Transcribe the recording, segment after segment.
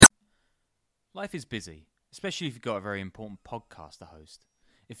Life is busy, especially if you've got a very important podcast to host.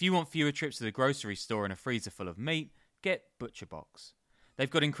 If you want fewer trips to the grocery store and a freezer full of meat, get ButcherBox. They've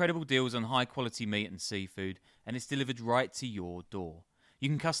got incredible deals on high-quality meat and seafood, and it's delivered right to your door. You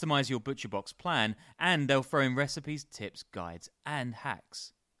can customize your ButcherBox plan, and they'll throw in recipes, tips, guides, and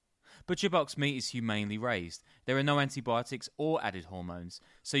hacks. ButcherBox meat is humanely raised. There are no antibiotics or added hormones,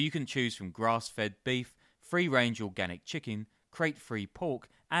 so you can choose from grass-fed beef, free-range organic chicken, crate-free pork,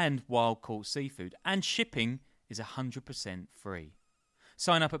 and wild-caught seafood, and shipping is 100% free.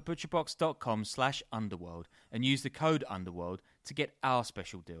 Sign up at butcherbox.com/underworld and use the code underworld to get our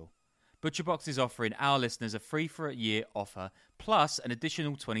special deal. ButcherBox is offering our listeners a free for a year offer plus an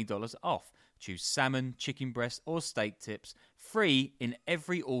additional $20 off. Choose salmon, chicken breast, or steak tips free in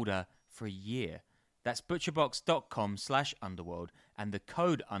every order for a year. That's butcherbox.com/underworld and the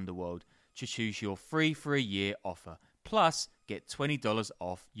code underworld to choose your free for a year offer. Plus, get $20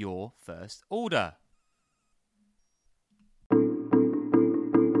 off your first order.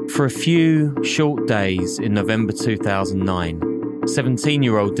 For a few short days in November 2009,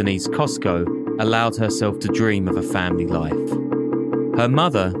 17-year-old Denise Costco allowed herself to dream of a family life. Her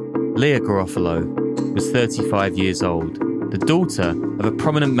mother, Leah Garofalo, was 35 years old, the daughter of a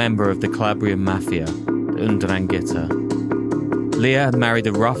prominent member of the Calabria mafia, the Ndrangheta. Leah had married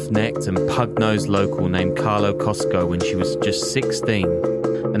a rough-necked and pug-nosed local named Carlo Costco when she was just 16,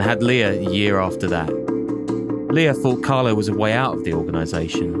 and had Leah a year after that. Leah thought Carlo was a way out of the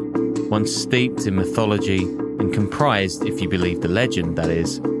organisation, one steeped in mythology and comprised, if you believe the legend, that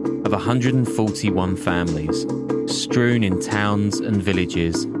is, of 141 families, strewn in towns and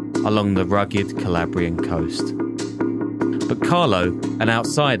villages along the rugged Calabrian coast. But Carlo, an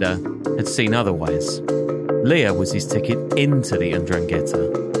outsider, had seen otherwise. Leah was his ticket into the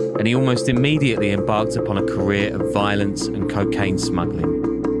Ndrangheta, and he almost immediately embarked upon a career of violence and cocaine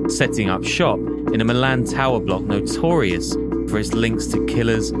smuggling, setting up shop in a Milan tower block notorious for its links to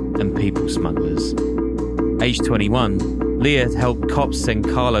killers and people smugglers. Aged 21, Leah had helped cops send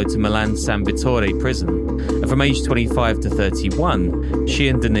Carlo to Milan's San Vittore prison, and from age 25 to 31, she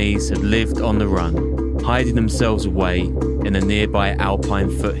and Denise had lived on the run, hiding themselves away in the nearby alpine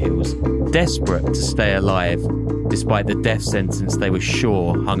foothills, desperate to stay alive despite the death sentence they were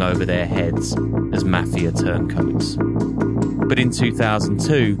sure hung over their heads as mafia turncoats. But in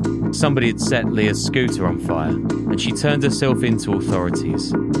 2002, somebody had set Leah's scooter on fire, and she turned herself in to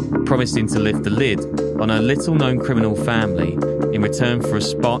authorities, promising to lift the lid on her little-known criminal family in return for a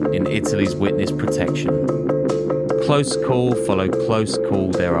spot in Italy's witness protection. Close call followed close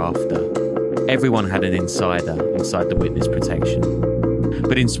call thereafter. Everyone had an insider inside the witness protection.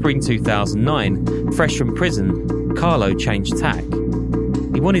 But in spring 2009, fresh from prison, Carlo changed tack.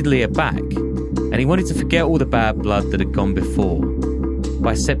 He wanted Leah back, and he wanted to forget all the bad blood that had gone before.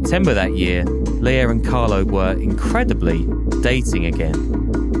 By September that year, Leah and Carlo were, incredibly, dating again.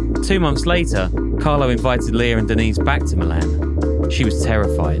 2 months later, Carlo invited Leah and Denise back to Milan. She was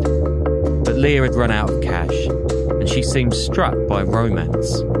terrified, but Leah had run out of cash, and she seemed struck by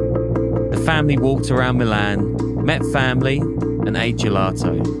romance. The family walked around Milan, met family, and ate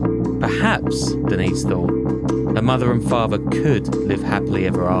gelato. Perhaps, Denise thought, her mother and father could live happily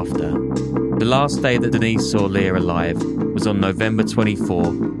ever after. The last day that Denise saw Leah alive was on November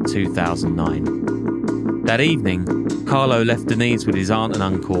 24, 2009. That evening, Carlo left Denise with his aunt and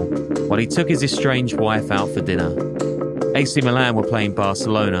uncle while he took his estranged wife out for dinner. AC Milan were playing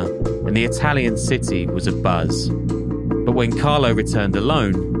Barcelona, and the Italian city was abuzz. But when Carlo returned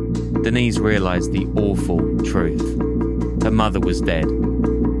alone, Denise realised the awful truth. Her mother was dead.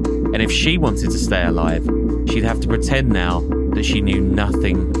 And if she wanted to stay alive, she'd have to pretend now that she knew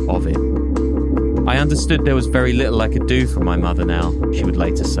nothing of it. I understood there was very little I could do for my mother now, she would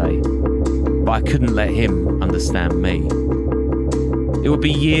later say. But I couldn't let him understand me. It would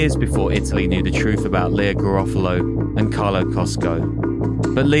be years before Italy knew the truth about Leah Garofalo and Carlo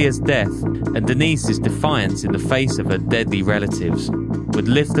Costco. But Leah's death and Denise's defiance in the face of her deadly relatives would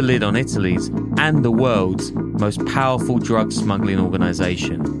lift the lid on Italy's and the world's most powerful drug smuggling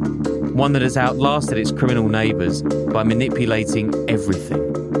organisation. One that has outlasted its criminal neighbours by manipulating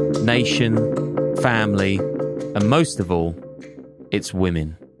everything. Nation, family, and most of all, its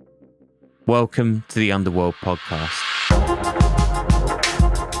women. Welcome to the Underworld Podcast.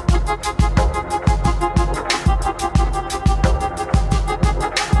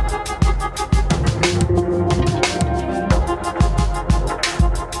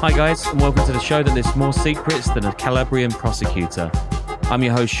 Hi guys, and welcome to the show that lists more secrets than a Calabrian prosecutor. I'm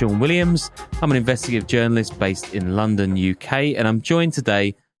your host, Sean Williams. I'm an investigative journalist based in London, UK, and I'm joined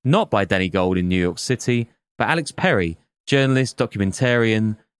today not by Danny Gold in New York City, but Alex Perry, journalist,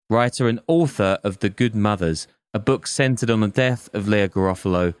 documentarian, writer and author of The Good Mothers, a book centred on the death of Leah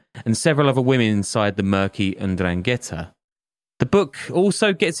Garofalo and several other women inside the murky Ndrangheta. The book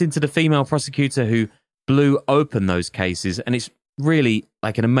also gets into the female prosecutor who blew open those cases, and it's really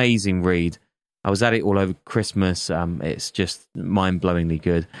like an amazing read. I was at it all over Christmas. It's just mind-blowingly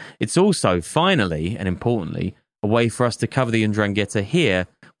good. It's also, finally and importantly, a way for us to cover the Ndrangheta here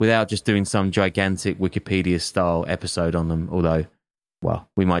without just doing some gigantic Wikipedia-style episode on them, although, well,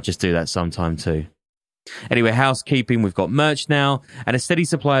 we might just do that sometime too. Anyway, housekeeping, we've got merch now and a steady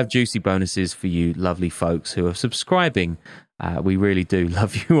supply of juicy bonuses for you lovely folks who are subscribing. We really do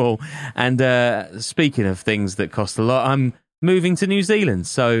love you all. And speaking of things that cost a lot, I'm moving to New Zealand.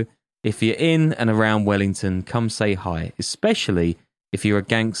 So if you're in and around Wellington, come say hi, especially if you're a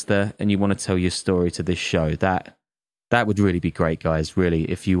gangster and you want to tell your story to this show. That would really be great, guys. Really,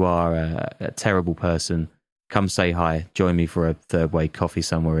 if you are a terrible person, come say hi. Join me for a third way coffee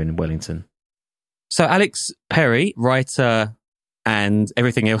somewhere in Wellington. So Alex Perry, writer and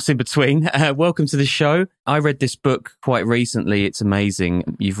everything else in between, welcome to the show. I read this book quite recently. It's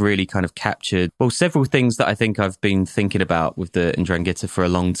amazing. You've really kind of captured, well, several things that I think I've been thinking about with the Ndrangheta for a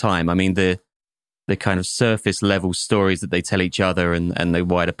long time. I mean, the kind of surface level stories that they tell each other and the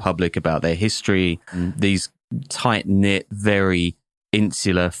wider public about their history, these tight-knit, very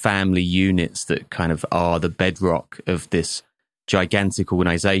insular family units that kind of are the bedrock of this gigantic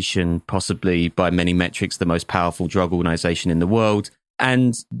organization, possibly by many metrics the most powerful drug organization in the world.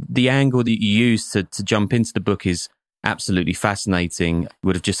 And the angle that you use to jump into the book is absolutely fascinating. You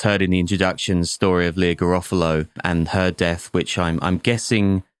would have just heard in the introduction the story of Leah Garofalo and her death, which I'm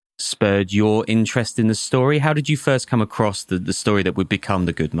guessing spurred your interest in the story. How did you first come across the story that would become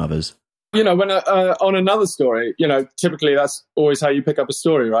The Good Mothers? When on another story, typically that's always how you pick up a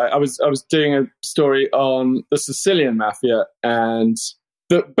story, right? I was doing a story on the Sicilian mafia, and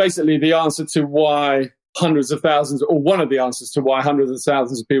basically the answer to why hundreds of thousands, or one of the answers to why hundreds of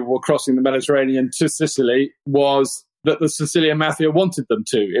thousands of people were crossing the Mediterranean to Sicily was that the Sicilian mafia wanted them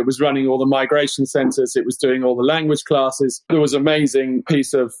to. It was running all the migration centres. It was doing all the language classes. There was an amazing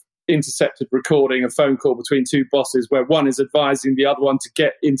piece of intercepted recording, a phone call between two bosses where one is advising the other one to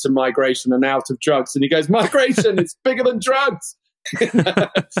get into migration and out of drugs. And he goes, migration, it's bigger than drugs.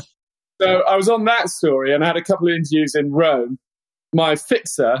 So I was on that story and I had a couple of interviews in Rome. My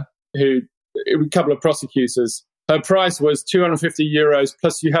fixer, a couple of prosecutors, her price was €250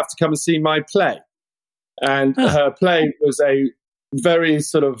 plus you have to come and see my play. And her play was a very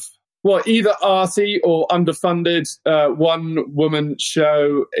sort of, either arty or underfunded one-woman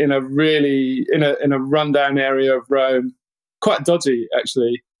show in a rundown area of Rome, quite dodgy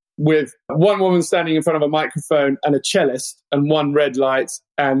actually, with one woman standing in front of a microphone and a cellist and one red light,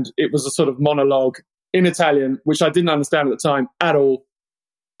 and it was a sort of monologue in Italian, which I didn't understand at the time at all.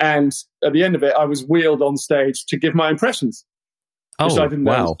 And at the end of it, I was wheeled on stage to give my impressions, which I didn't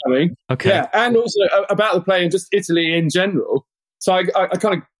know was coming. Okay. Yeah, and also about the play and just Italy in general. So I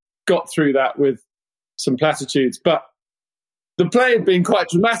kind of got through that with some platitudes, but the play had been quite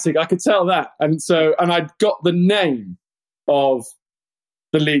dramatic. I could tell that. And I'd got the name of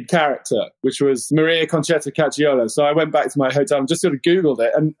the lead character, which was Maria Concetta Cacciolo. So I went back to my hotel and just sort of Googled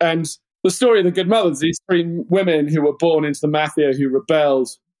it. And the story of The Good Mothers, these three women who were born into the mafia, who rebelled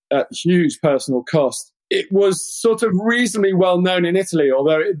at huge personal cost. It was sort of reasonably well known in Italy,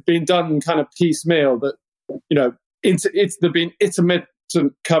 although it had been done kind of piecemeal, that, there'd been intermittent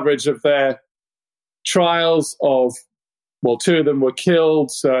coverage of their trials of, two of them were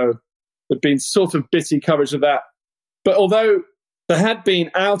killed, so there'd been sort of bitty coverage of that. But although there had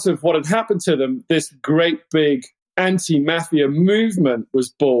been, out of what had happened to them, this great big anti-mafia movement was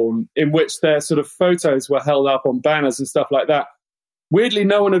born, in which their sort of photos were held up on banners and stuff like that. Weirdly,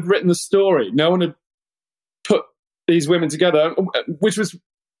 no one had written the story. No one had put these women together, which was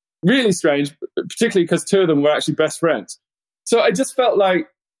really strange, particularly because two of them were actually best friends. So I just felt like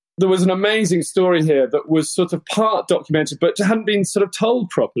there was an amazing story here that was sort of part documented, but hadn't been sort of told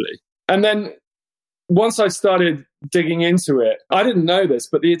properly. And then once I started digging into it, I didn't know this,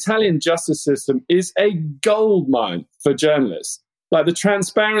 but the Italian justice system is a gold mine for journalists. Like, the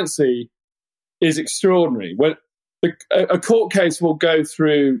transparency is extraordinary. When a court case will go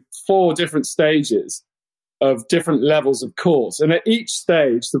through 4 different stages of different levels of court. And at each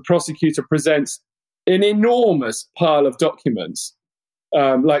stage, the prosecutor presents an enormous pile of documents,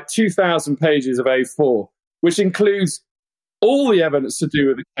 like 2,000 pages of A4, which includes all the evidence to do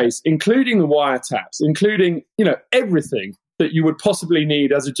with the case, including the wiretaps, including, everything that you would possibly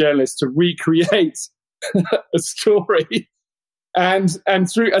need as a journalist to recreate a story. And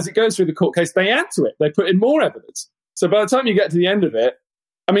through, as it goes through the court case, they add to it. They put in more evidence. So by the time you get to the end of it,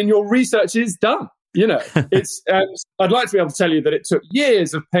 I mean, your research is done. You know, it's. I'd like to be able to tell you that it took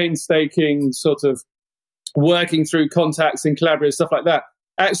years of painstaking sort of working through contacts in Calabria, stuff like that.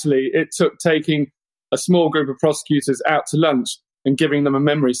 Actually, it took taking a small group of prosecutors out to lunch and giving them a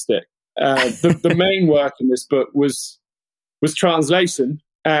memory stick. The main work in this book was translation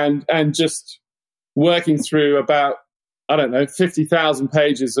and just working through about, I don't know, 50,000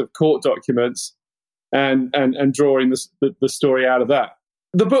 pages of court documents and drawing the story out of that.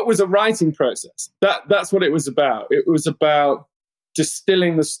 The book was a writing process. That's what it was about. It was about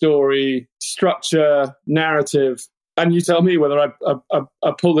distilling the story, structure, narrative, and you tell me whether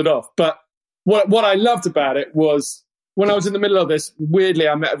I pulled it off. But what I loved about it was when I was in the middle of this, weirdly,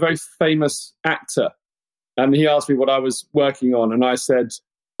 I met a very famous actor, and he asked me what I was working on, and I said,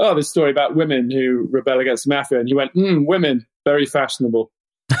 "Oh, this story about women who rebel against the mafia." And he went, "Women, very fashionable."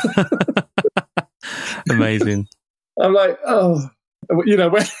 Amazing. I'm like, oh, you know,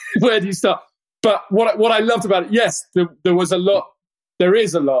 where do you start? But what I loved about it, yes, there is a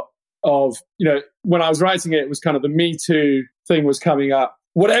lot of, you know, when I was writing it, it was kind of the Me Too thing was coming up.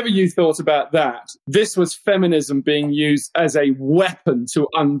 Whatever you thought about that, this was feminism being used as a weapon to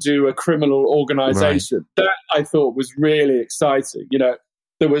undo a criminal organization. Right. That I thought was really exciting. You know,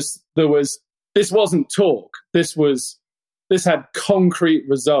 there was this wasn't talk. This had concrete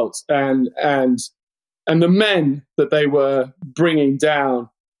results, and the men that they were bringing down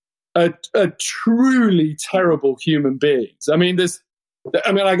are truly terrible human beings. I mean,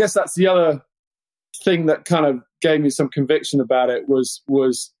 I guess that's the other thing that kind of gave me some conviction about it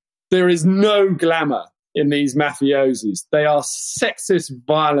was there is no glamour in these mafiosis. They are sexist,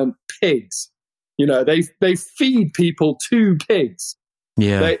 violent pigs. You know, they feed people to pigs.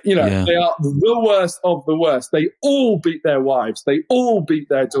 Yeah, they are the worst of the worst. They all beat their wives. They all beat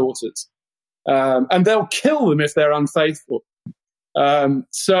their daughters, and they'll kill them if they're unfaithful.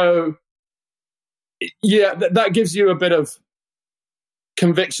 So, yeah, that gives you a bit of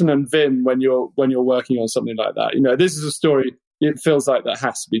conviction and vim when you're working on something like that. You know, this is a story, it feels like that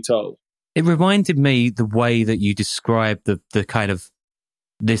has to be told. It reminded me the way that you described the kind of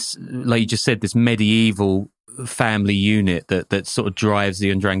this, like you just said, this medieval family unit that sort of drives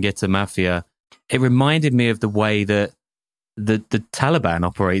the Ndrangheta mafia. It reminded me of the way that the Taliban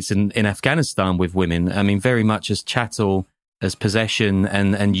operates in Afghanistan with women. I mean, very much as chattel, as possession,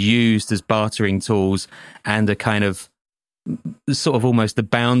 and used as bartering tools, and a kind of sort of almost the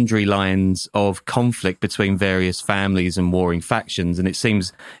boundary lines of conflict between various families and warring factions. And it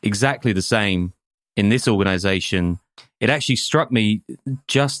seems exactly the same in this organization. It actually struck me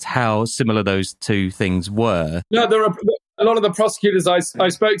just how similar those two things were. No, there are a lot of the prosecutors I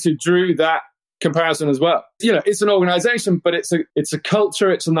spoke to drew that comparison as well. You know, it's an organization, but it's a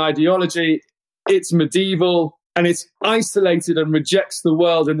culture, it's an ideology, it's medieval, and it's isolated and rejects the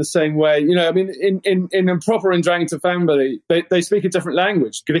world in the same way. You know, I mean, in a proper Ndrangheta family, they speak a different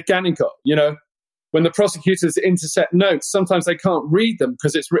language, Grikaniko. You know, when the prosecutors intercept notes, sometimes they can't read them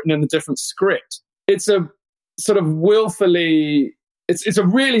because it's written in a different script. It's a sort of willfully, it's a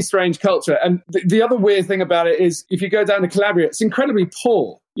really strange culture. And the other weird thing about it is if you go down to Calabria, it's incredibly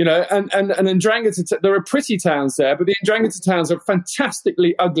poor. You know, and Ndrangheta, there are pretty towns there, but the Ndrangheta towns are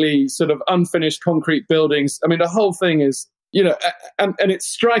fantastically ugly, sort of unfinished concrete buildings. I mean, the whole thing is, you know, and it's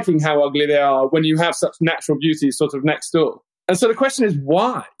striking how ugly they are when you have such natural beauty sort of next door. And so the question is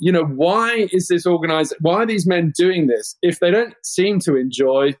why? You know, why is this organized? Why are these men doing this if they don't seem to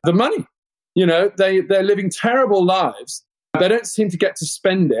enjoy the money? You know, they're living terrible lives. They don't seem to get to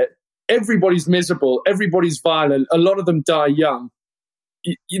spend it. Everybody's miserable. Everybody's violent. A lot of them die young.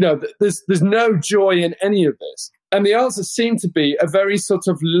 You know, there's no joy in any of this. And the answer seemed to be a very sort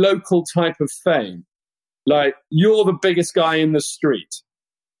of local type of fame. Like, you're the biggest guy in the street.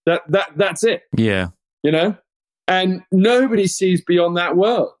 That's it. Yeah. You know? And nobody sees beyond that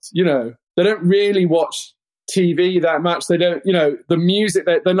world. You know, they don't really watch TV that much. They don't, you know, the music,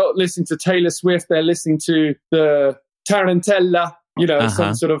 they're not listening to Taylor Swift. They're listening to the Tarantella, you know,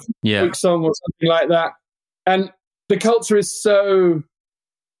 some sort of folk song or something like that. And the culture is so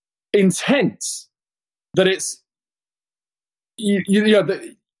intense that it's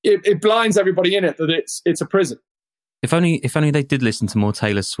it blinds everybody in it that it's a prison. If only they did listen to more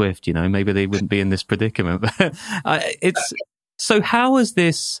Taylor Swift, you know, maybe they wouldn't be in this predicament. So how has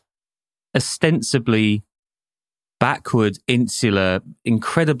this ostensibly backward, insular,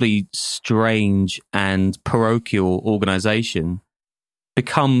 incredibly strange and parochial organization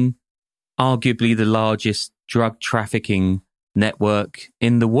become arguably the largest drug trafficking network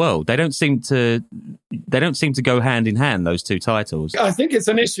in the world. They don't seem to go hand in hand, those two titles. I think it's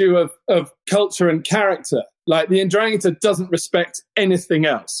an issue of culture and character. Like the Ndrangheta doesn't respect anything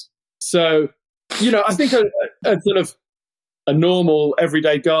else. So, I think a sort of a normal,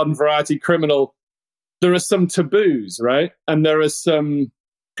 everyday garden variety criminal, there are some taboos, right? And there is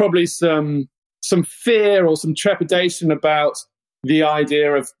probably some fear or some trepidation about the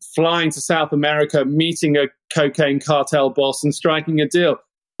idea of flying to South America, meeting a cocaine cartel boss and striking a deal.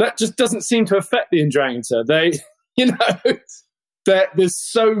 That just doesn't seem to affect the Ndrangheta. There's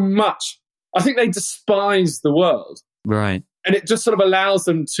so much. I think they despise the world. Right. And it just sort of allows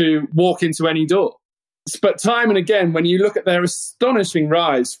them to walk into any door. But time and again, when you look at their astonishing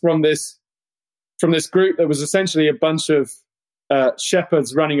rise from this group that was essentially a bunch of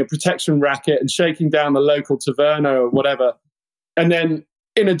shepherds running a protection racket and shaking down the local taverna or whatever, and then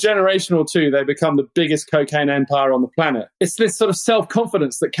in a generation or two, they become the biggest cocaine empire on the planet. It's this sort of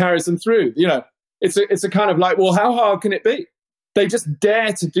self-confidence that carries them through. It's a kind of like, well, how hard can it be? They just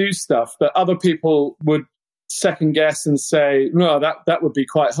dare to do stuff that other people would second guess and say, no, that would be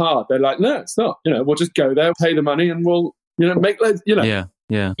quite hard. They're like, no, it's not. We'll just go there, pay the money, and we'll, make loads, Yeah.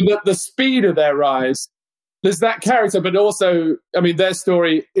 The speed of their rise, there's that character, but also, their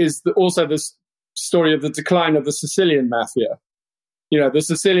story is also the story of the decline of the Sicilian mafia. The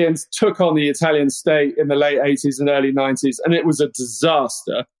Sicilians took on the Italian state in the late 80s and early 90s, and it was a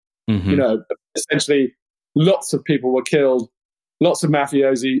disaster. Mm-hmm. Essentially, lots of people were killed, lots of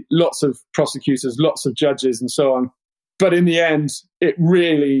mafiosi, lots of prosecutors, lots of judges, and so on. But in the end, it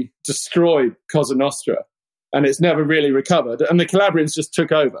really destroyed Cosa Nostra, and it's never really recovered. And the Calabrians just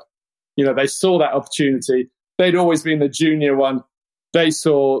took over. They saw that opportunity. They'd always been the junior one. They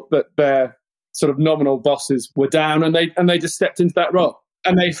saw that their sort of nominal bosses were down, and they just stepped into that role.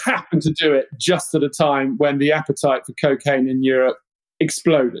 And they happened to do it just at a time when the appetite for cocaine in Europe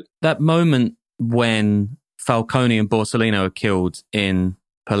exploded. That moment when Falcone and Borsellino are killed in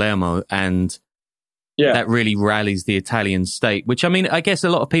Palermo, and that really rallies the Italian state, which, I guess a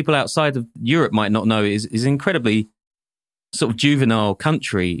lot of people outside of Europe might not know is incredibly sort of juvenile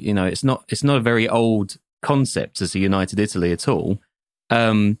country. It's not a very old concept as a united Italy at all.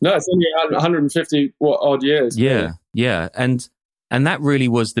 No, it's only 150 odd years. Yeah, yeah, and that really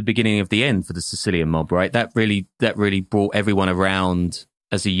was the beginning of the end for the Sicilian mob, right? That really brought everyone around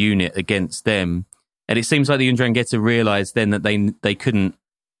as a unit against them, and it seems like the 'Ndrangheta realised then that they couldn't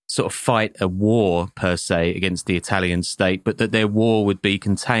sort of fight a war per se against the Italian state, but that their war would be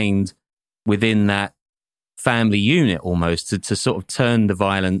contained within that family unit almost to sort of turn the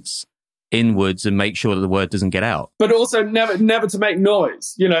violence inwards and make sure that the word doesn't get out. But also never to make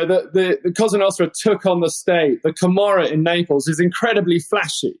noise. The Cosa Nostra took on the state. The Camorra in Naples is incredibly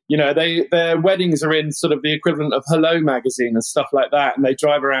flashy. Their weddings are in sort of the equivalent of Hello magazine and stuff like that, and they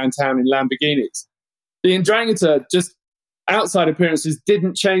drive around town in Lamborghinis. The 'Ndrangheta, just outside appearances,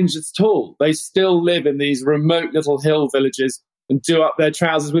 didn't change at all. They still live in these remote little hill villages and do up their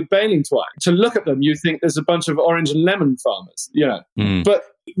trousers with baling twine. To look at them, you think there's a bunch of orange and lemon farmers, But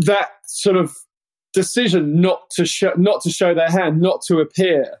that sort of decision not to show their hand, not to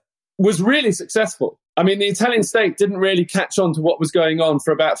appear, was really successful. The Italian state didn't really catch on to what was going on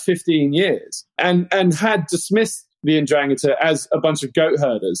for about 15 years and had dismissed the 'Ndrangheta as a bunch of goat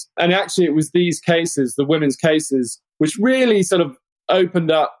herders. And actually it was these cases, the women's cases, which really sort of opened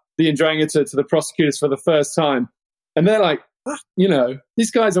up the 'Ndrangheta to the prosecutors for the first time. And they're like,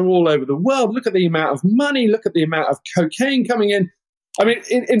 these guys are all over the world. Look at the amount of money. Look at the amount of cocaine coming in.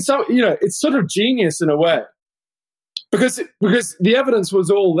 In some, it's sort of genius in a way because the evidence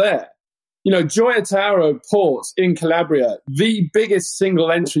was all there. Gioia Tauro port in Calabria, the biggest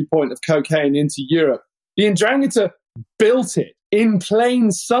single entry point of cocaine into Europe. The 'Ndrangheta built it in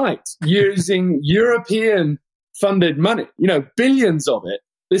plain sight using European funded money, billions of it,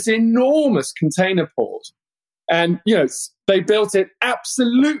 this enormous container port. And, they built it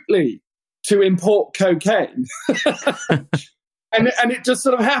absolutely to import cocaine. and it just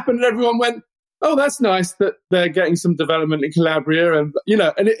sort of happened, and everyone went, oh, that's nice that they're getting some development in Calabria. And,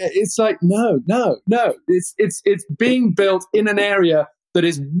 it's like, no. It's being built in an area that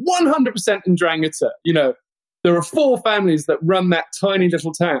is 100% 'Ndrangheta. There are 4 families that run that tiny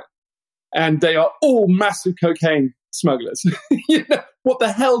little town, and they are all massive cocaine smugglers. What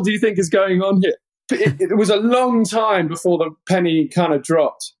the hell do you think is going on here? It was a long time before the penny kind of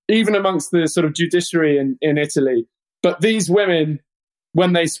dropped, even amongst the sort of judiciary in Italy. But these women,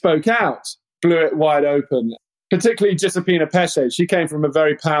 when they spoke out, blew it wide open. Particularly Giuseppina Pesce. She came from a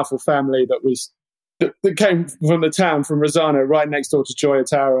very powerful family that came from the town, from Rosano, right next door to Gioia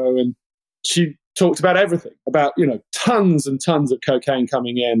Tauro. And she talked about everything, about, tons and tons of cocaine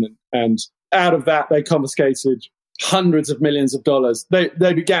coming in. And out of that, they confiscated hundreds of millions of dollars. They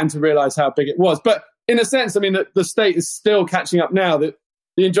began to realize how big it was. But in a sense, the state is still catching up now. That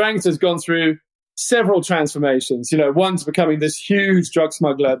the Ndrangheta has gone through several transformations. One to becoming this huge drug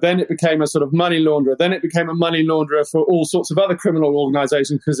smuggler. Then it became a sort of money launderer. Then it became a money launderer for all sorts of other criminal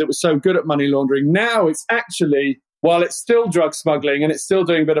organizations because it was so good at money laundering. Now it's actually, while it's still drug smuggling and it's still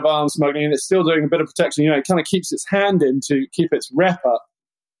doing a bit of arms smuggling and it's still doing a bit of protection, it kind of keeps its hand in to keep its rep up.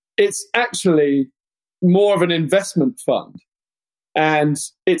 It's actually more of an investment fund. And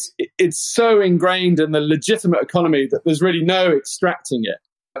it's so ingrained in the legitimate economy that there's really no extracting it.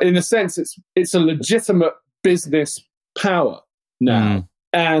 In a sense, it's a legitimate business power now.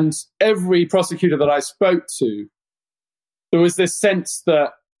 And every prosecutor that I spoke to, there was this sense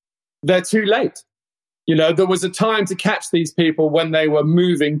that they're too late. There was a time to catch these people when they were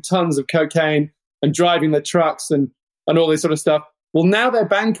moving tons of cocaine and driving the trucks and all this sort of stuff. Well, now they're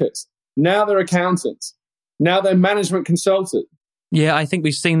bankers. Now they're accountants. Now they're management consultants. Yeah, I think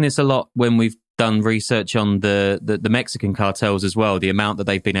we've seen this a lot when we've done research on the Mexican cartels as well, the amount that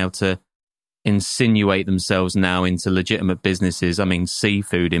they've been able to insinuate themselves now into legitimate businesses.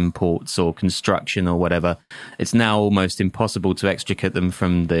 Seafood imports or construction or whatever. It's now almost impossible to extricate them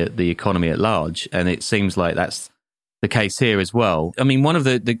from the economy at large. And it seems like that's the case here as well. One of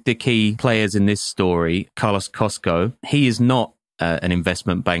the key players in this story, Carlos Costco, he is not an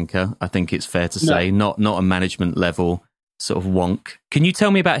investment banker, I think it's fair to say, not a management level sort of wonk. Can you tell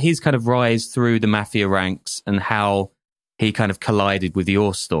me about his kind of rise through the mafia ranks and how he kind of collided with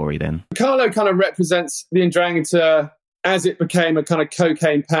your story then? Carlo kind of represents the Ndrangheta as it became a kind of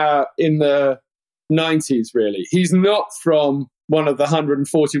cocaine power in the 90s, really. He's not from one of the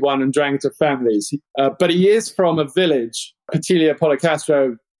 141 Ndrangheta families, but he is from a village, Petilia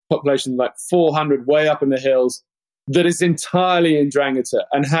Policastro, population like 400, way up in the hills, that is entirely Ndrangheta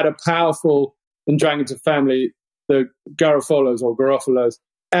and had a powerful Ndrangheta family, the Garofolos.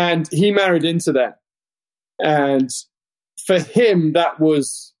 And he married into them. And for him, that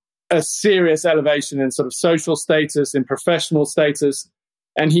was a serious elevation in sort of social status, in professional status.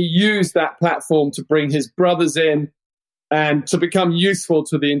 And he used that platform to bring his brothers in and to become useful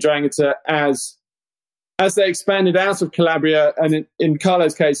to the Ndrangheta as they expanded out of Calabria and in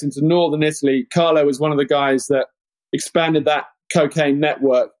Carlo's case into northern Italy. Carlo was one of the guys that expanded that cocaine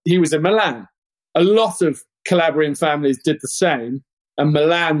network. He was in Milan. A lot of Calabrian families did the same, and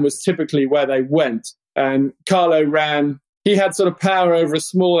Milan was typically where they went. And Carlo he had sort of power over a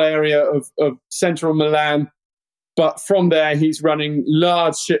small area of central Milan, but from there he's running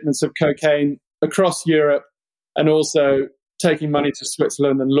large shipments of cocaine across Europe and also taking money to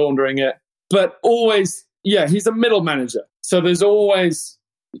Switzerland and laundering it. But always, he's a middle manager. So there's always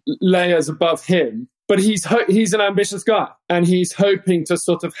layers above him. But he's an ambitious guy, and he's hoping to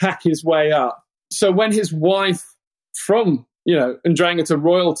sort of hack his way up. So when his wife from, Ndrangheta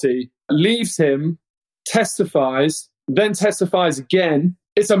royalty leaves him, testifies again,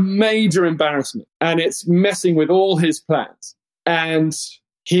 it's a major embarrassment, and it's messing with all his plans. And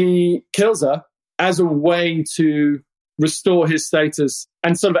he kills her as a way to restore his status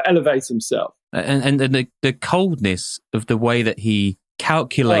and sort of elevate himself. And the coldness of the way that he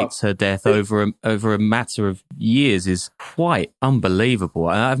calculates her death over a matter of years is quite unbelievable.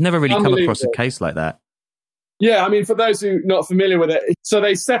 I've never really come across a case like that. Yeah, for those who are not familiar with it, so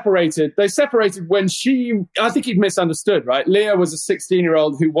they separated when I think he'd misunderstood, right? Leah was a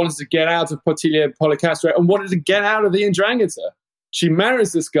 16-year-old who wanted to get out of Petilia Policastro and wanted to get out of the Ndrangheta. She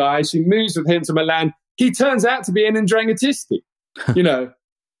marries this guy, she moves with him to Milan. He turns out to be an Ndranghetisti.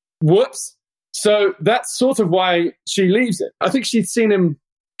 Whoops. So that's sort of why she leaves it. I think she'd seen him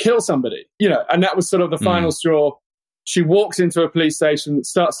kill somebody, and that was sort of the final straw. She walks into a police station,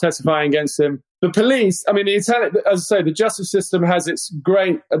 starts testifying against him. The police, the Italian, as I say, the justice system has its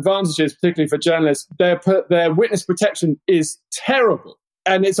great advantages, particularly for journalists. Their witness protection is terrible.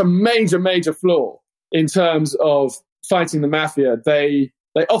 And it's a major, major flaw in terms of fighting the mafia. They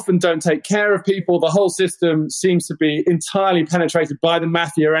often don't take care of people. The whole system seems to be entirely penetrated by the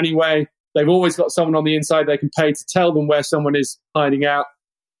mafia anyway. They've always got someone on the inside they can pay to tell them where someone is hiding out.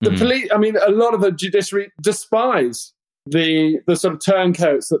 The police, a lot of the judiciary despise the sort of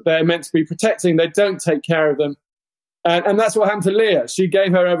turncoats that they're meant to be protecting. They don't take care of them. And that's what happened to Leah. She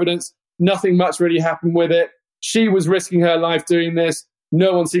gave her evidence. Nothing much really happened with it. She was risking her life doing this.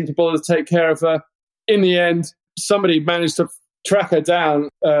 No one seemed to bother to take care of her. In the end, somebody managed to track her down,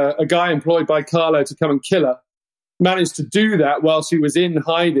 a guy employed by Carlo to come and kill her. Managed to do that while she was in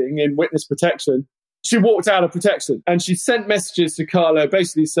hiding in witness protection. she walked out of protection, and she sent messages to Carlo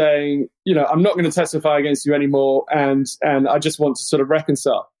basically saying, I'm not going to testify against you anymore, and I just want to sort of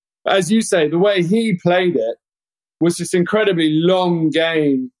reconcile. As you say, the way he played it was this incredibly long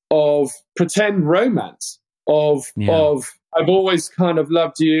game of pretend romance, of I've always kind of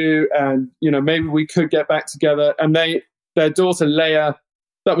loved you, and maybe we could get back together. And their daughter Leia,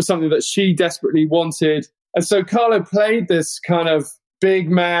 that was something that she desperately wanted. And so Carlo played this kind of big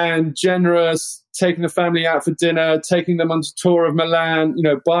man, generous, taking the family out for dinner, taking them on a tour of Milan,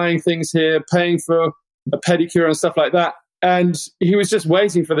 buying things here, paying for a pedicure and stuff like that. And he was just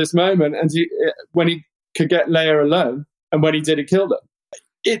waiting for this moment. And when he could get Leia alone, and when he did, he killed her.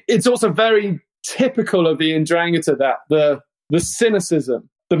 It's also very typical of the Ndrangheta that the cynicism,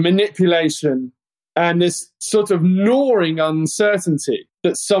 the manipulation, and this sort of gnawing uncertainty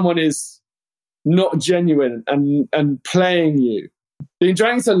that someone is not genuine and playing you. The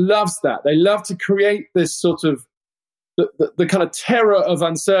Ndrangheta loves that. They love to create this sort of the kind of terror of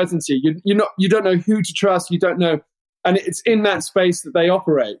uncertainty. You don't know who to trust. You don't know, and it's in that space that they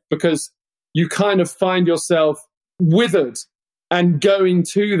operate, because you kind of find yourself withered and going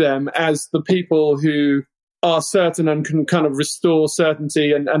to them as the people who are certain and can kind of restore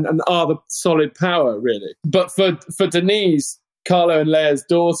certainty and are the solid power, really. But for Denise, Carlo and Leia's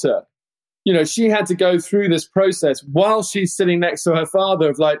daughter, she had to go through this process while she's sitting next to her father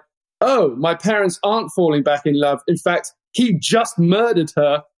of like, oh, my parents aren't falling back in love. In fact, he just murdered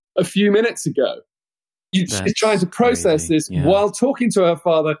her a few minutes ago. She's trying to process this while talking to her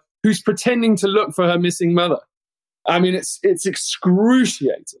father, who's pretending to look for her missing mother. I mean, it's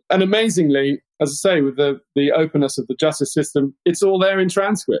excruciating. And amazingly, as I say, with the openness of the justice system, it's all there in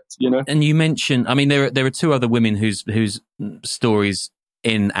transcript, And you mentioned, I mean, there are two other women whose stories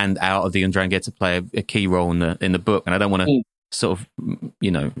in and out of the Ndrangheta play a key role in the book, and I don't want to sort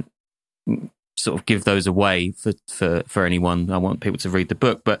of give those away for anyone. I want people to read the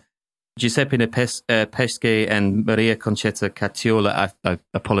book, but Giuseppina Pesce and Maria Concetta Cacciola. I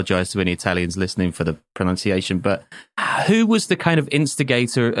apologise to any Italians listening for the pronunciation, but who was the kind of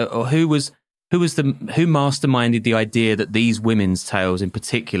instigator, or who masterminded the idea that these women's tales, in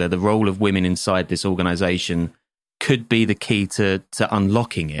particular, the role of women inside this organisation, could be the key to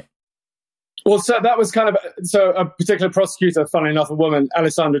unlocking it? Well, so that was a particular prosecutor, funnily enough, a woman,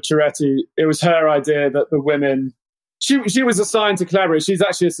 Alessandra Ciretti. It was her idea that the women. She was assigned to Calabria. She's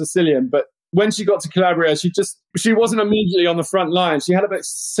actually a Sicilian, but when she got to Calabria, she wasn't immediately on the front line. She had about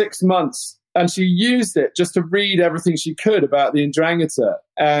 6 months, and she used it just to read everything she could about the Ndrangheta.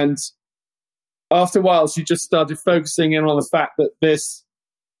 And after a while, she just started focusing in on the fact that this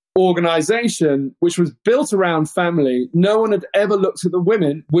organization, which was built around family, no one had ever looked at the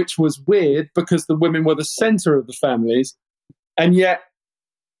women, which was weird because the women were the center of the families, and yet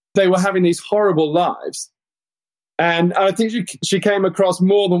they were having these horrible lives. And I think she came across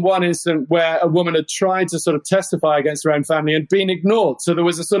more than one incident where a woman had tried to sort of testify against her own family and been ignored. So there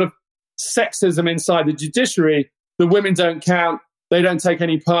was a sort of sexism inside the judiciary. The women don't count. They don't take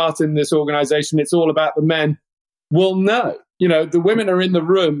any part in this organization. It's all about the men. Well, no. The women are in the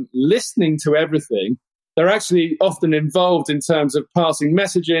room listening to everything. They're actually often involved in terms of passing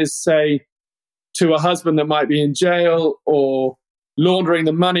messages, say, to a husband that might be in jail, or laundering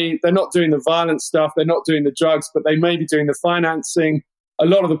the money. They're not doing the violent stuff. They're not doing the drugs, but they may be doing the financing. A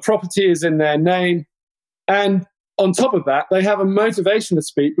lot of the property is in their name. And on top of that, they have a motivation to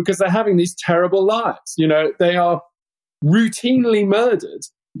speak because they're having these terrible lives. They are routinely murdered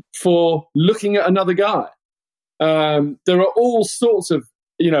for looking at another guy. There are all sorts of,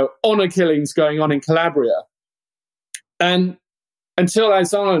 honor killings going on in Calabria. And until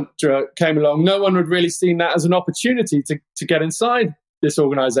Alessandra came along, no one had really seen that as an opportunity to get inside this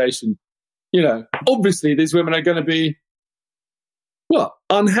organization. Obviously these women are going to be,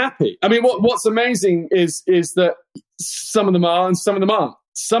 unhappy. I mean, what's amazing is that some of them are and some of them aren't.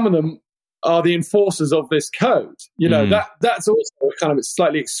 Some of them are the enforcers of this code. That's also a kind of a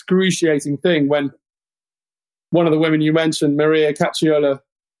slightly excruciating thing when one of the women you mentioned, Maria Cacciola,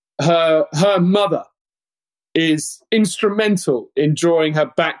 her mother is instrumental in drawing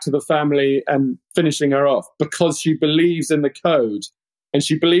her back to the family and finishing her off because she believes in the code and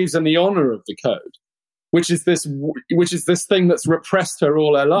she believes in the honor of the code, which is this thing that's repressed her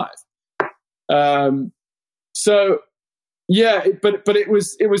all her life. But it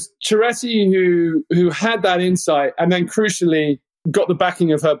was Ciretti who had that insight and then crucially got the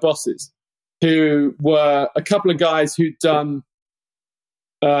backing of her bosses, who were a couple of guys who'd done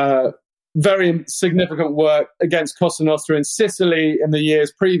very significant work against Cosa Nostra in Sicily in the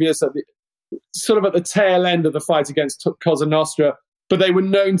years previous, at the tail end of the fight against Cosa Nostra. But they were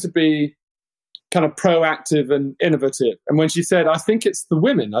known to be kind of proactive and innovative. And when she said, I think it's the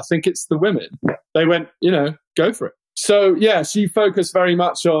women, they went, go for it. So, yeah, she focused very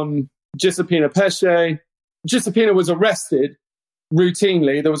much on Giuseppina Pesce. Giuseppina was arrested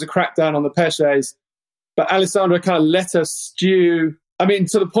routinely. There was a crackdown on the Pesces, but Alessandra kind of let her stew. I mean,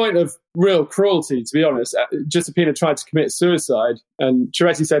 to the point of real cruelty, to be honest. Giuseppina tried to commit suicide, and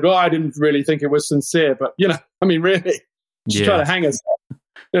Chiretti said, well, I didn't really think it was sincere, but, really, she tried to hang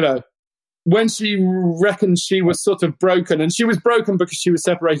herself. When she reckoned she was sort of broken, and she was broken because she was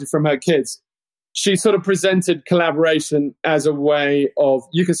separated from her kids, she sort of presented collaboration as a way of,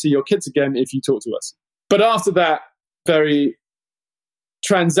 you can see your kids again if you talk to us. But after that very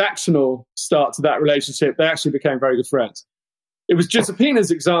transactional start to that relationship, they actually became very good friends. It was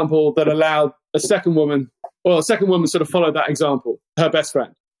Giuseppina's example that allowed a second woman sort of followed that example, her best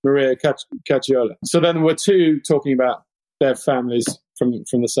friend, Maria Cacciola. So then there were two talking about their families from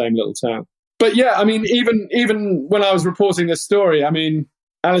the same little town. But yeah, I mean, even when I was reporting this story, I mean,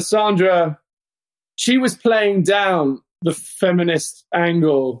 Alessandra, she was playing down the feminist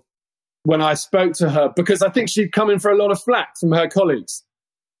angle when I spoke to her, because I think she'd come in for a lot of flack from her colleagues.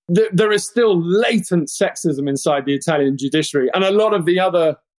 There is still latent sexism inside the Italian judiciary. And a lot of the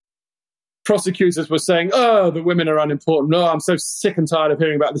other prosecutors were saying, oh, the women are unimportant. Oh, I'm so sick and tired of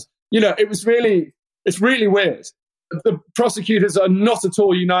hearing about this. It's really weird. The prosecutors are not at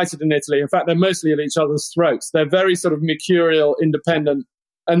all united in Italy. In fact, they're mostly at each other's throats. They're very sort of mercurial, independent.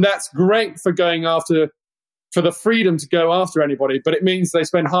 And that's great for for the freedom to go after anybody, but it means they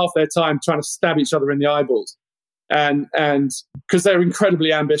spend half their time trying to stab each other in the eyeballs, and because they're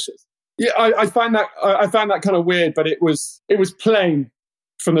incredibly ambitious. Yeah, I find that kind of weird, but it was plain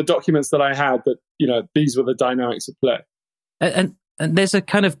from the documents that I had that these were the dynamics at play. And there's a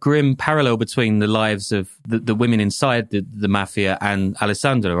kind of grim parallel between the lives of the women inside the mafia and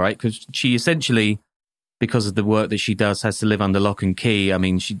Alessandra, right? Because she essentially, because of the work that she does, has to live under lock and key. I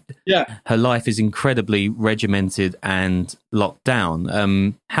mean, her life is incredibly regimented and locked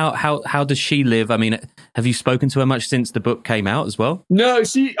down. How does she live? I mean, have you spoken to her much since the book came out as well? No,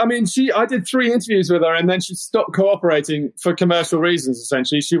 I did 3 interviews with her, and then she stopped cooperating for commercial reasons,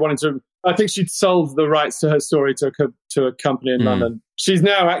 essentially. She wanted to, I think she'd sold the rights to her story to a company in London. She's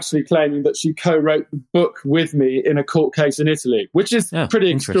now actually claiming that she co-wrote the book with me in a court case in Italy, which is pretty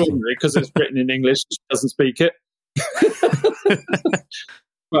extraordinary because it's written in English. She doesn't speak it.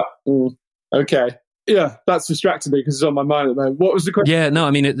 But, okay. Yeah, that's distracted me because it's on my mind at the moment. What was the question? Yeah, no,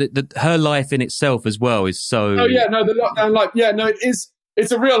 I mean, her life in itself as well is so... Oh, yeah, no, the lockdown life. Yeah, no,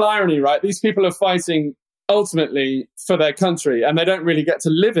 it's a real irony, right? These people are fighting ultimately for their country, and they don't really get to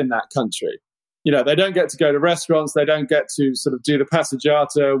live in that country. They don't get to go to restaurants. They don't get to sort of do the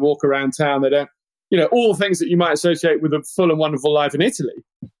passeggiata, walk around town. They don't, all the things that you might associate with a full and wonderful life in Italy.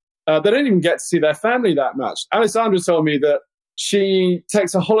 They don't even get to see their family that much. Alessandra told me that she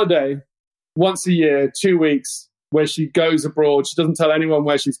takes a holiday once a year, 2 weeks, where she goes abroad. She doesn't tell anyone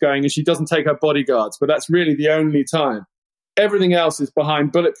where she's going, and she doesn't take her bodyguards, but that's really the only time. Everything else is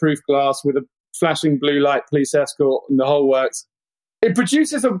behind bulletproof glass with a flashing blue light police escort and the whole works. It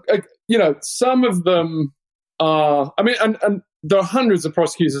produces some of them are, and there are hundreds of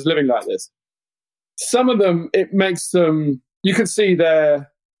prosecutors living like this. Some of them, it makes them, you can see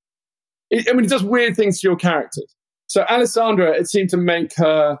it does weird things to your characters. So Alessandra, it seemed to make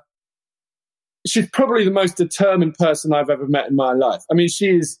her, she's probably the most determined person I've ever met in my life. I mean,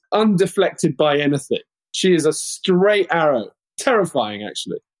 she is undeflected by anything. She is a straight arrow. Terrifying,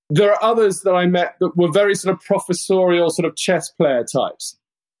 actually. There are others that I met that were very sort of professorial, sort of chess player types.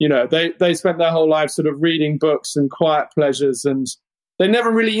 They spent their whole life sort of reading books and quiet pleasures, and they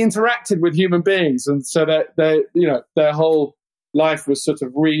never really interacted with human beings. And so their whole life was sort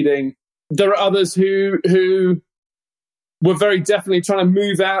of reading. There are others who were very definitely trying to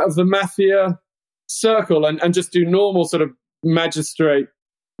move out of the mafia circle and just do normal sort of magistrate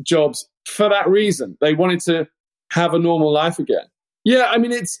jobs for that reason. They wanted to have a normal life again. Yeah, I mean,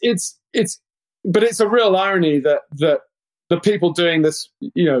 but it's a real irony that the people doing this,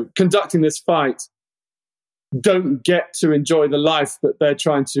 conducting this fight, don't get to enjoy the life that they're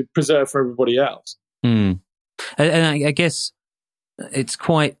trying to preserve for everybody else. And I guess it's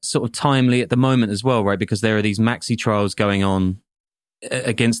quite sort of timely at the moment as well, right? Because there are these maxi trials going on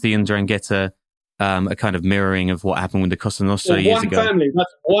against the Ndrangheta, a kind of mirroring of what happened with the Cosa Nostra years ago.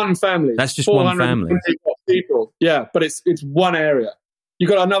 That's one family. That's just one family. People. Yeah, but it's one area. You've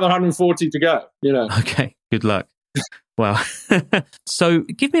got another 140 to go, Okay, good luck. Wow. So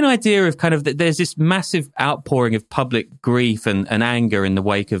give me an idea of kind of, there's this massive outpouring of public grief and anger in the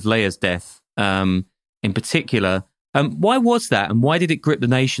wake of Leia's death, in particular. Why was that, and why did it grip the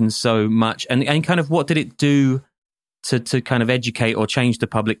nation so much? And kind of what did it do to kind of educate or change the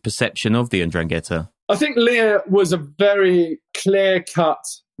public perception of the Ndrangheta? I think Leah was a very clear-cut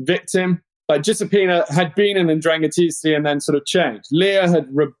victim. Like Giuseppina had been an Ndranghetisti and then sort of changed. Leah had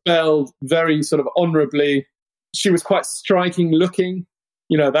rebelled very sort of honourably. She was quite striking looking.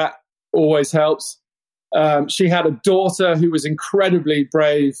 That always helps. She had a daughter who was incredibly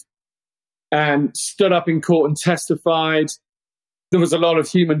brave and stood up in court and testified. There was a lot of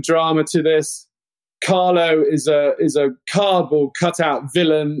human drama to this. Carlo is a cardboard cutout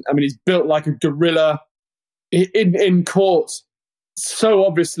villain. I mean, he's built like a gorilla in court, so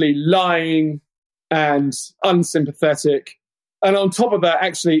obviously lying and unsympathetic. And on top of that,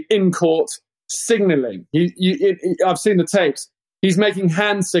 actually in court, signalling. I've seen the tapes. He's making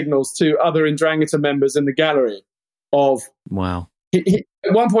hand signals to other Ndrangheta members in the gallery of... Wow.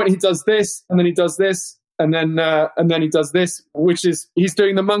 At one point he does this, and then he does this, and then he does this, which is he's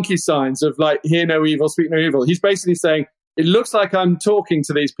doing the monkey signs of like, hear no evil, speak no evil. He's basically saying, it looks like I'm talking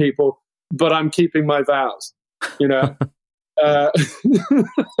to these people, but I'm keeping my vows.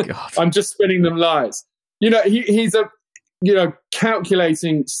 I'm just spinning them lies. He's a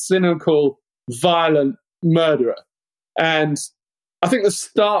calculating, cynical, violent murderer. And I think the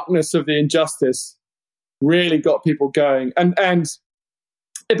starkness of the injustice really got people going. And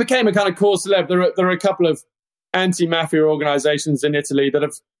it became a kind of cause célèbre. There are a couple of anti-mafia organizations in Italy that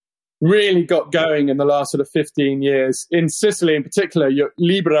have really got going in the last sort of 15 years. In Sicily in particular,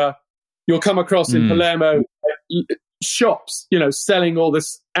 Libera, you'll come across in Palermo shops, selling all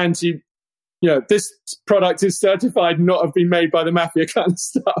this this product is certified not have been made by the mafia kind of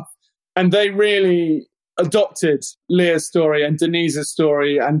stuff. And they really adopted Leah's story and Denise's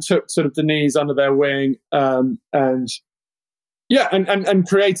story and took sort of Denise under their wing and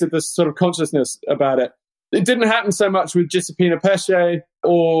created this sort of consciousness about it. It didn't happen so much with Giuseppina Pesce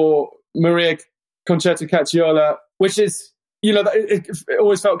or Maria Concetta Cacciola, which is, it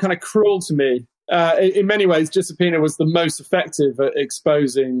always felt kind of cruel to me. In many ways, Giuseppina was the most effective at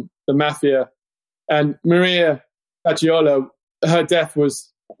exposing the mafia. And Maria Cacciola, her death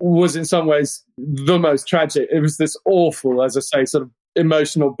was in some ways the most tragic. It was this awful, as I say, sort of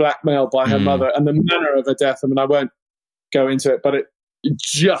emotional blackmail by her mother, and the manner of her death. I mean, I won't go into it, but it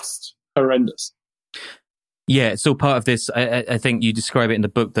just horrendous. Yeah, it's all part of this. I think you describe it in the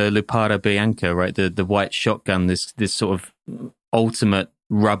book, the Lupara Bianca, right? The white shotgun, this sort of ultimate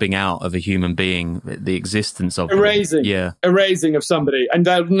rubbing out of a human being, the existence of erasing of somebody, and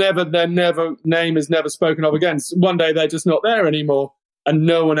their name is never spoken of again. One day they're just not there anymore, and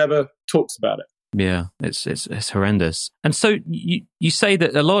no one ever talks about it. Yeah, it's horrendous. And so you say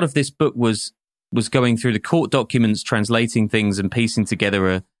that a lot of this book was going through the court documents, translating things and piecing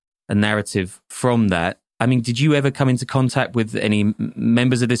together a narrative from that. I mean, did you ever come into contact with any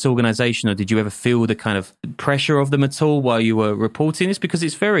members of this organization, or did you ever feel the kind of pressure of them at all while you were reporting this? Because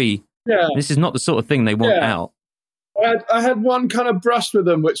it's this is not the sort of thing they want out. I had one kind of brush with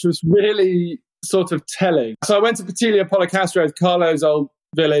them, which was really sort of telling. So I went to Petilia Policastro, Carlo's old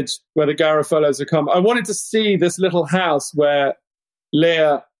village where the Garafolos had come. I wanted to see this little house where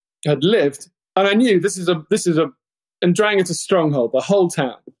Leah had lived. And I knew this is a Ndrangheta stronghold, the whole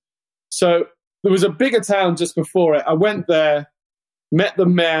town. So there was a bigger town just before it. I went there, met the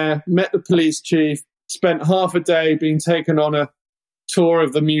mayor, met the police chief, spent half a day being taken on a tour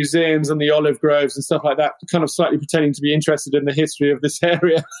of the museums and the olive groves and stuff like that, kind of slightly pretending to be interested in the history of this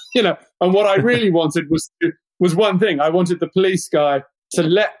area, And what I really wanted was one thing. I wanted the police guy to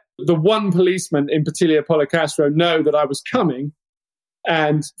let the one policeman in Petilia Policastro know that I was coming,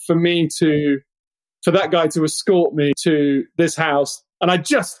 and for that guy to escort me to this house. And I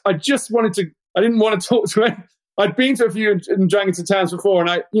just wanted to. I didn't want to talk to him. I'd been to a few Ndrangheta towns before, and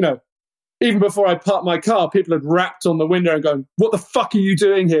I, even before I parked my car, people had rapped on the window and going, "What the fuck are you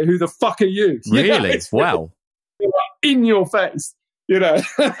doing here? Who the fuck are you?" Really? Wow. In your face,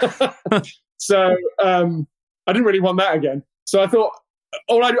 So I didn't really want that again. So I thought,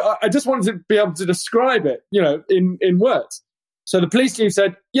 I just wanted to be able to describe it, in words. So the police chief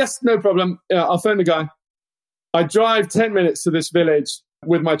said, "Yes, no problem. I'll phone the guy." I drive 10 minutes to this village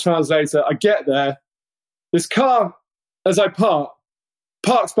with my translator. I get there. This car, as I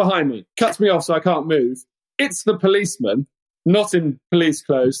parks behind me, cuts me off so I can't move. It's the policeman, not in police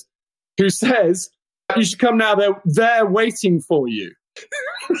clothes, who says, "You should come now. They're waiting for you."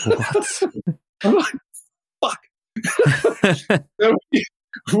 What? I'm like, fuck. So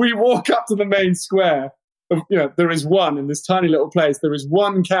we walk up to the main square. There is one in this tiny little place. There is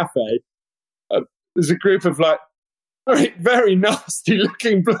one cafe. There's a group of very, very nasty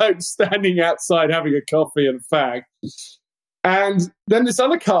looking bloke standing outside having a coffee and a fag. And then this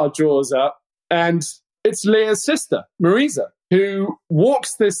other car draws up, and it's Leah's sister, Marisa, who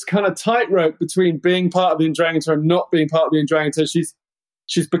walks this kind of tightrope between being part of the Ndrangheta and not being part of the Ndrangheta.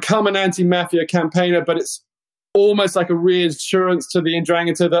 She's become an anti-mafia campaigner, but it's almost like a reassurance to the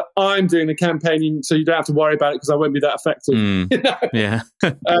Ndrangheta that I'm doing the campaigning, so you don't have to worry about it because I won't be that effective. You know? Yeah.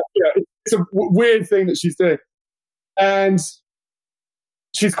 It's a weird thing that she's doing. And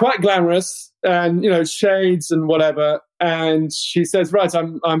she's quite glamorous and, shades and whatever. And she says, right,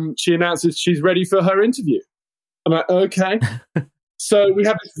 she announces she's ready for her interview. I'm like, okay. So we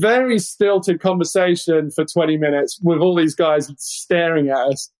have this very stilted conversation for 20 minutes with all these guys staring at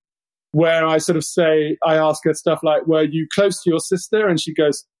us, where I sort of say, I ask her stuff like, were you close to your sister? And she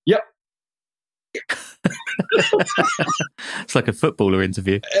goes, yep. It's like a footballer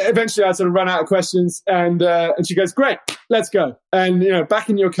interview. Eventually I sort of run out of questions, and she goes, great, let's go. And, back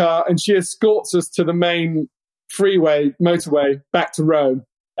in your car. And she escorts us to the main motorway, back to Rome,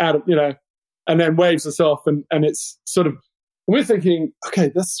 and then waves us off. And it's sort of, we're thinking,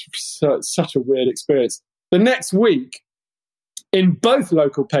 okay, that's such a weird experience. The next week, in both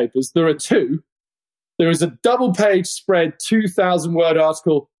local papers, there are two. There is a double-page spread, 2,000-word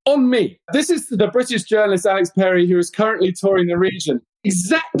article on me. This is the British journalist Alex Perry, who is currently touring the region.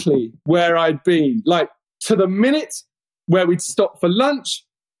 Exactly where I'd been, like to the minute, where we'd stopped for lunch,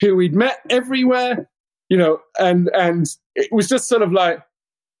 who we'd met everywhere, and it was just sort of like,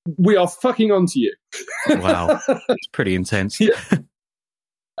 we are fucking onto you. Wow, it's pretty intense. Yeah.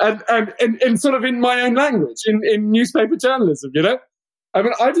 And sort of in my own language, in newspaper journalism, I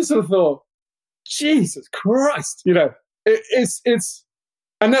mean, I just sort of thought, Jesus Christ, it's,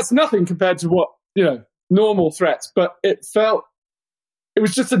 and that's nothing compared to what, normal threats, but it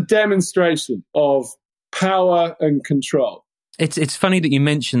was just a demonstration of power and control. It's funny that you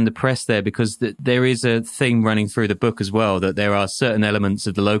mentioned the press there, because there is a theme running through the book as well, that there are certain elements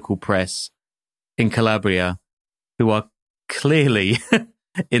of the local press in Calabria who are clearly either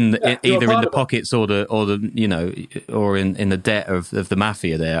in the pockets or in the debt of the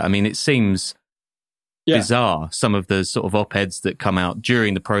mafia there. I mean, it seems bizarre, some of the sort of op-eds that come out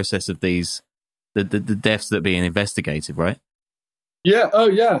during the process of these, the deaths that are being investigated, right? Yeah. Oh,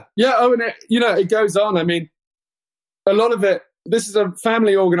 yeah. Yeah. Oh, and it goes on. I mean, a lot of it, this is a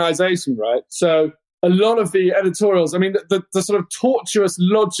family organization, right? So a lot of the editorials, I mean, the sort of tortuous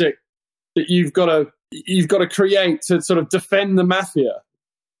logic that you've got to create to sort of defend the mafia,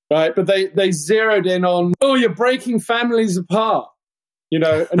 right? But they zeroed in on, you're breaking families apart, and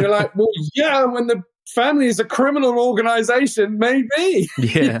you're like, well, yeah, when the family is a criminal organization, maybe.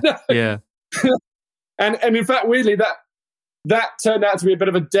 Yeah, yeah. And in fact, weirdly, that turned out to be a bit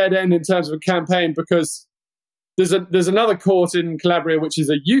of a dead end in terms of a campaign, because there's another court in Calabria, which is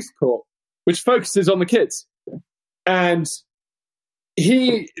a youth court, which focuses on the kids. And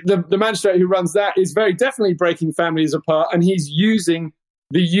the magistrate who runs that is very definitely breaking families apart, and he's using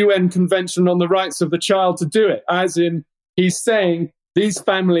the UN Convention on the Rights of the Child to do it, as in he's saying these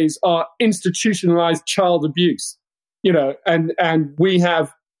families are institutionalized child abuse, and we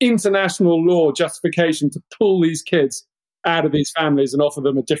have international law justification to pull these kids out of these families and offer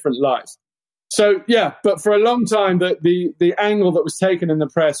them a different life. So, yeah, but for a long time, the angle that was taken in the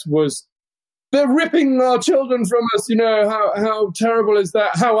press was, they're ripping our children from us, how terrible is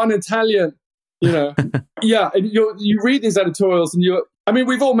that? How un-Italian, Yeah, and you read these editorials and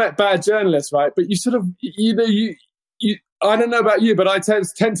we've all met bad journalists, right? But you sort of, I don't know about you, but I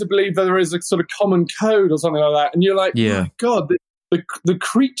tend to believe that there is a sort of common code or something like that. And you're like, yeah. Oh my God, the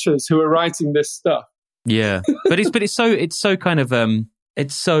creatures who are writing this stuff. Yeah, but it's so kind of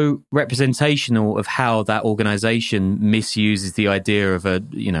it's so representational of how that organization misuses the idea of a,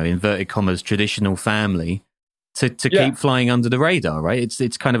 inverted commas, traditional family to keep flying under the radar, right?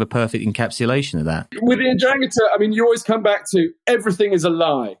 It's kind of a perfect encapsulation of that. With the Ndrangheta, you always come back to everything is a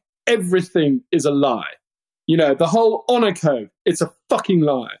lie. Everything is a lie. The whole honor code, it's a fucking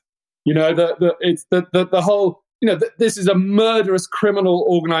lie. It's the whole, this is a murderous criminal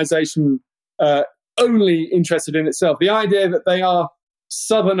organization only interested in itself. The idea that they are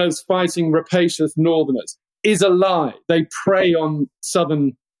Southerners fighting rapacious Northerners is a lie. They prey on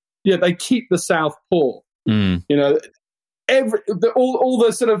Southern, they keep the South poor. All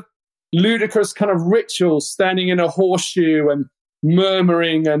the sort of ludicrous kind of rituals, standing in a horseshoe and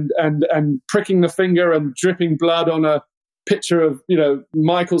murmuring and pricking the finger and dripping blood on a picture of,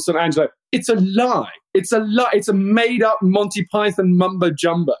 Michael St. Angelo. It's a lie. It's a lie. It's a made up Monty Python mumbo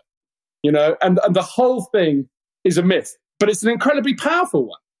jumbo, and the whole thing is a myth. But it's an incredibly powerful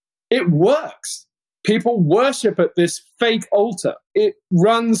one. It works. people worship at this fake altar. It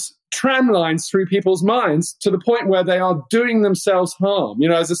runs tram lines through people's minds to the point where they are doing themselves harm. You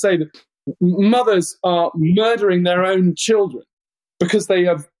know, as I say, mothers are murdering their own children because they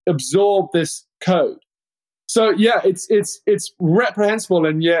have absorbed this code. So yeah, it's reprehensible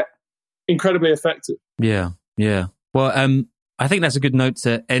and yet incredibly effective. Yeah. Well, I think that's a good note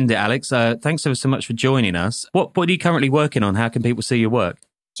to end it, Alex. Thanks so much for joining us. What are you currently working on? How can people see your work?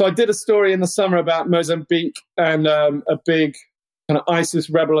 So I did a story in the summer about Mozambique and a big kind of ISIS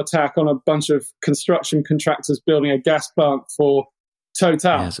rebel attack on a bunch of construction contractors building a gas plant for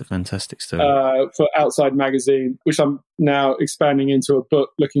Total. Yeah, it's a fantastic story. For Outside Magazine, which I'm now expanding into a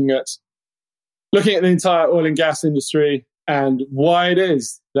book looking at the entire oil and gas industry and why it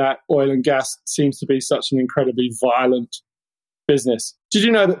is that oil and gas seems to be such an incredibly violent business. Did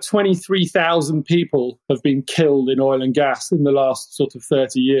you know that 23,000 people have been killed in oil and gas in the last sort of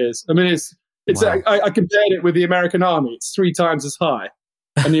 30 years? I mean, it's. Wow. I compared it with the American army. It's 3 times as high,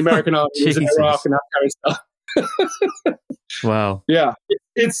 and the American army is in Iraq and Afghanistan. Wow. Yeah,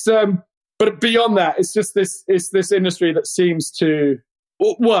 it's. But beyond that, it's just this industry that seems to.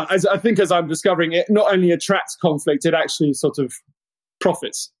 Well, as I'm discovering, it not only attracts conflict, it actually sort of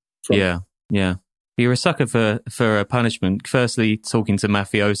profits from it. Yeah. You're a sucker for a punishment. Firstly, talking to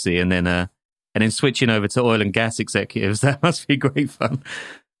mafiosi, and then switching over to oil and gas executives. That must be great fun.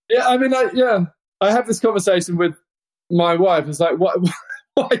 Yeah, I mean, I have this conversation with my wife. It's like, why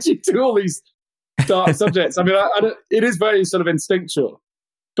do you do all these dark subjects? I mean, it is very sort of instinctual,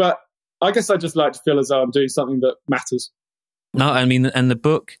 but I guess I just like to feel as though I'm doing something that matters. No, I mean, and the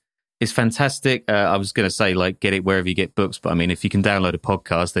book is fantastic. I was going to say, like, get it wherever you get books, but I mean, if you can download a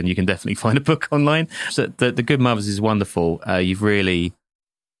podcast, then you can definitely find a book online. So the Good Mothers is wonderful. You've really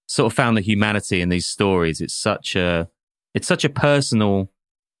sort of found the humanity in these stories. It's such a personal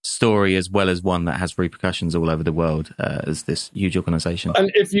story as well as one that has repercussions all over the world as this huge organization.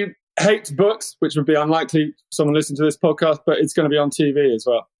 And if you hate books, which would be unlikely someone listening to this podcast, but it's going to be on TV as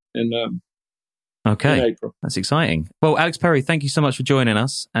well in April. That's exciting. Well, Alex Perry, thank you so much for joining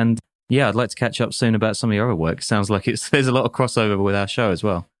us. And yeah, I'd like to catch up soon about some of your other work. Sounds like there's a lot of crossover with our show as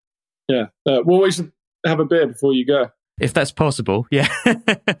well. Yeah. Well, we should have a beer before you go. If that's possible, yeah.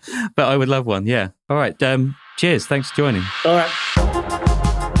 But I would love one, yeah. All right. Cheers. Thanks for joining. All right.